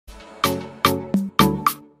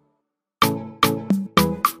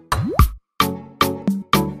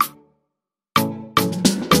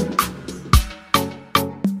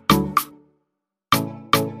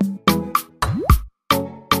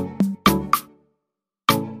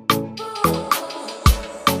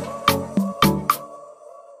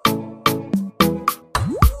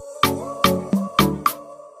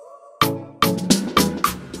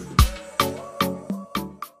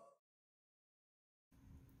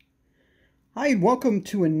Hi, and welcome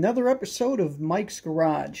to another episode of Mike's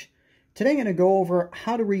Garage. Today I'm going to go over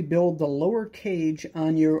how to rebuild the lower cage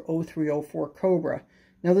on your 0304 Cobra.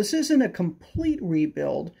 Now this isn't a complete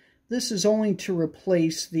rebuild. This is only to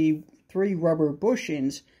replace the 3 rubber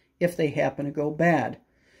bushings if they happen to go bad.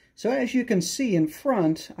 So as you can see in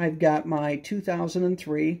front, I've got my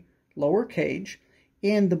 2003 lower cage,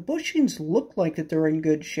 and the bushings look like that they're in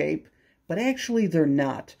good shape, but actually they're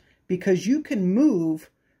not, because you can move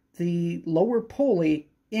the lower pulley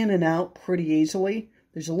in and out pretty easily.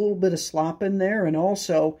 There's a little bit of slop in there, and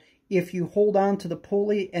also if you hold on to the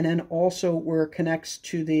pulley and then also where it connects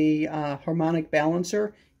to the harmonic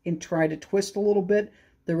balancer and try to twist a little bit,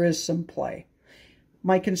 there is some play.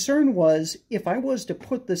 My concern was if I was to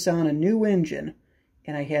put this on a new engine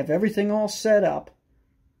and I have everything all set up,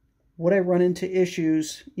 would I run into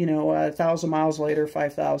issues, 1,000 miles later,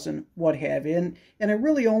 5,000, what have you. And I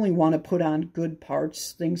really only want to put on good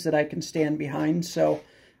parts, things that I can stand behind. So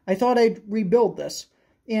I thought I'd rebuild this.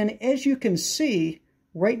 And as you can see,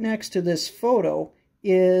 right next to this photo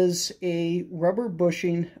is a rubber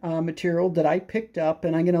bushing material that I picked up.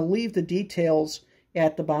 And I'm going to leave the details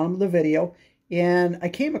at the bottom of the video. And I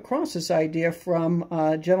came across this idea from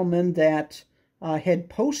a gentleman that had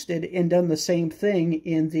posted and done the same thing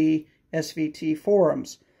in the SVT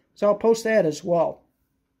forums. So I'll post that as well.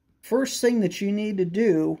 First thing that you need to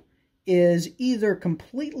do is either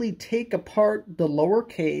completely take apart the lower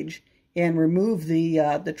cage and remove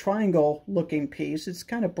the triangle looking piece. It's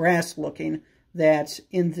kind of brass looking that's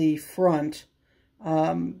in the front.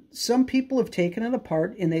 Some people have taken it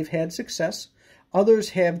apart and they've had success. Others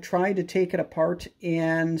have tried to take it apart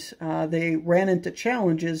and they ran into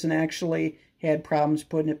challenges and actually had problems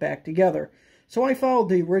putting it back together. So I followed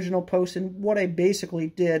the original post, and what I basically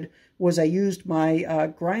did was I used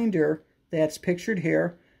my grinder that's pictured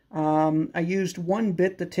here. I used one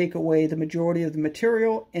bit to take away the majority of the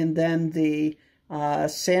material, and then the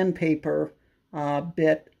sandpaper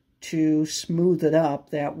bit to smooth it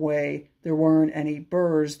up. That way there weren't any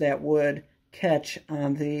burrs that would catch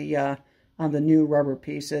on the new rubber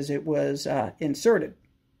piece as it was inserted.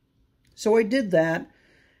 So I did that.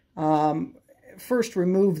 First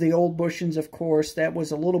remove the old bushings, of course. That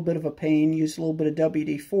was a little bit of a pain. Used a little bit of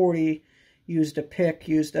WD-40, used a pick,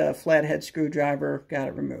 used a flathead screwdriver, got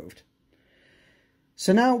it removed.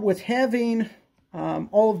 So now with having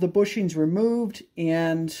all of the bushings removed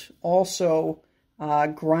and also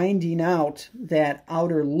grinding out that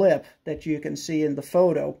outer lip that you can see in the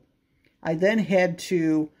photo, I then had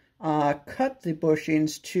to cut the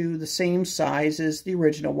bushings to the same size as the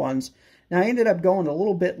original ones. Now, I ended up going a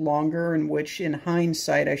little bit longer, in which, in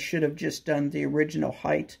hindsight, I should have just done the original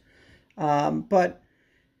height. But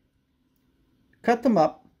cut them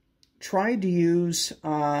up. Tried to use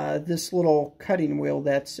this little cutting wheel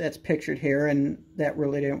that's pictured here, and that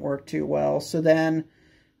really didn't work too well. So then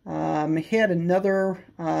had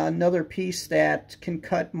another piece that can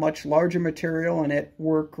cut much larger material, and it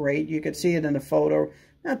worked great. You could see it in the photo.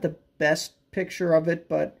 Not the best picture of it,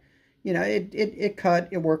 but it cut,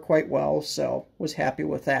 it worked quite well, so was happy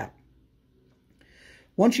with that.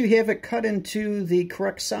 Once you have it cut into the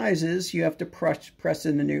correct sizes, you have to press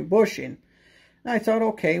in the new bushing. And I thought,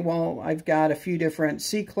 okay, well, I've got a few different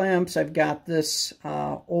C-clamps. I've got this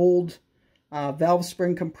old valve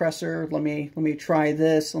spring compressor. Let me try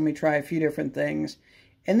this. Let me try a few different things.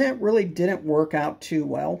 And that really didn't work out too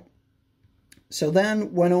well. So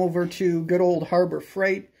then went over to good old Harbor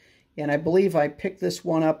Freight. And I believe I picked this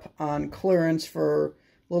one up on clearance for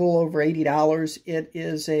a little over $80. It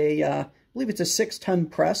is I believe it's a 6-ton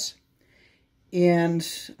press. And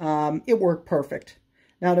it worked perfect.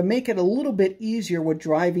 Now, to make it a little bit easier with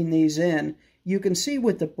driving these in, you can see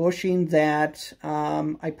with the bushing that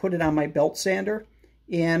I put it on my belt sander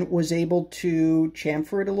and was able to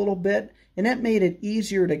chamfer it a little bit. And that made it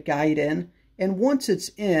easier to guide in. And once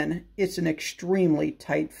it's in, it's an extremely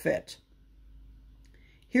tight fit.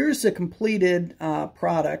 Here's the completed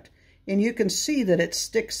product, and you can see that it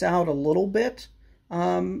sticks out a little bit.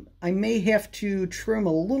 I may have to trim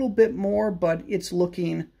a little bit more, but it's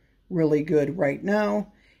looking really good right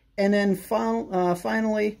now. And then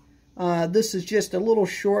finally, this is just a little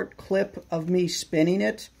short clip of me spinning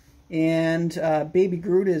it, and Baby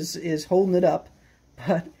Groot is holding it up.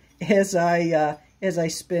 But as I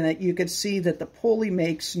spin it, you can see that the pulley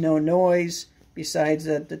makes no noise besides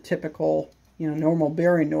the typical normal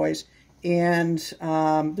bearing noise, and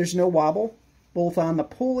there's no wobble, both on the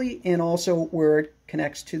pulley and also where it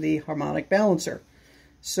connects to the harmonic balancer.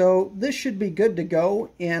 So this should be good to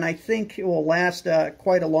go, and I think it will last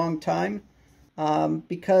quite a long time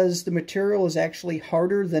because the material is actually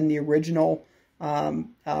harder than the original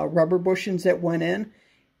rubber bushings that went in.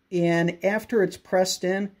 And after it's pressed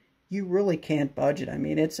in, you really can't budge it. I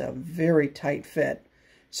mean, it's a very tight fit.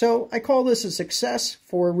 So I call this a success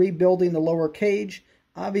for rebuilding the lower cage.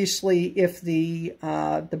 Obviously, if the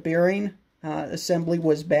bearing assembly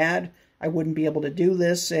was bad, I wouldn't be able to do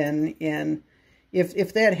this. And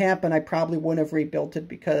if that happened, I probably wouldn't have rebuilt it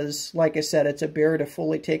because, like I said, it's a bear to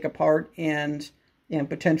fully take apart and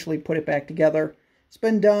potentially put it back together. It's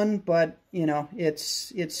been done, but, you know,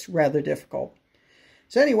 it's rather difficult.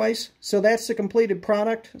 So anyways, so that's the completed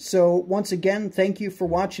product. So once again, thank you for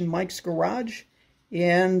watching Mike's Garage.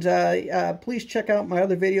 And please check out my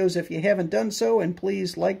other videos if you haven't done so. And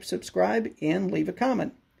please like, subscribe, and leave a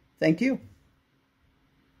comment. Thank you.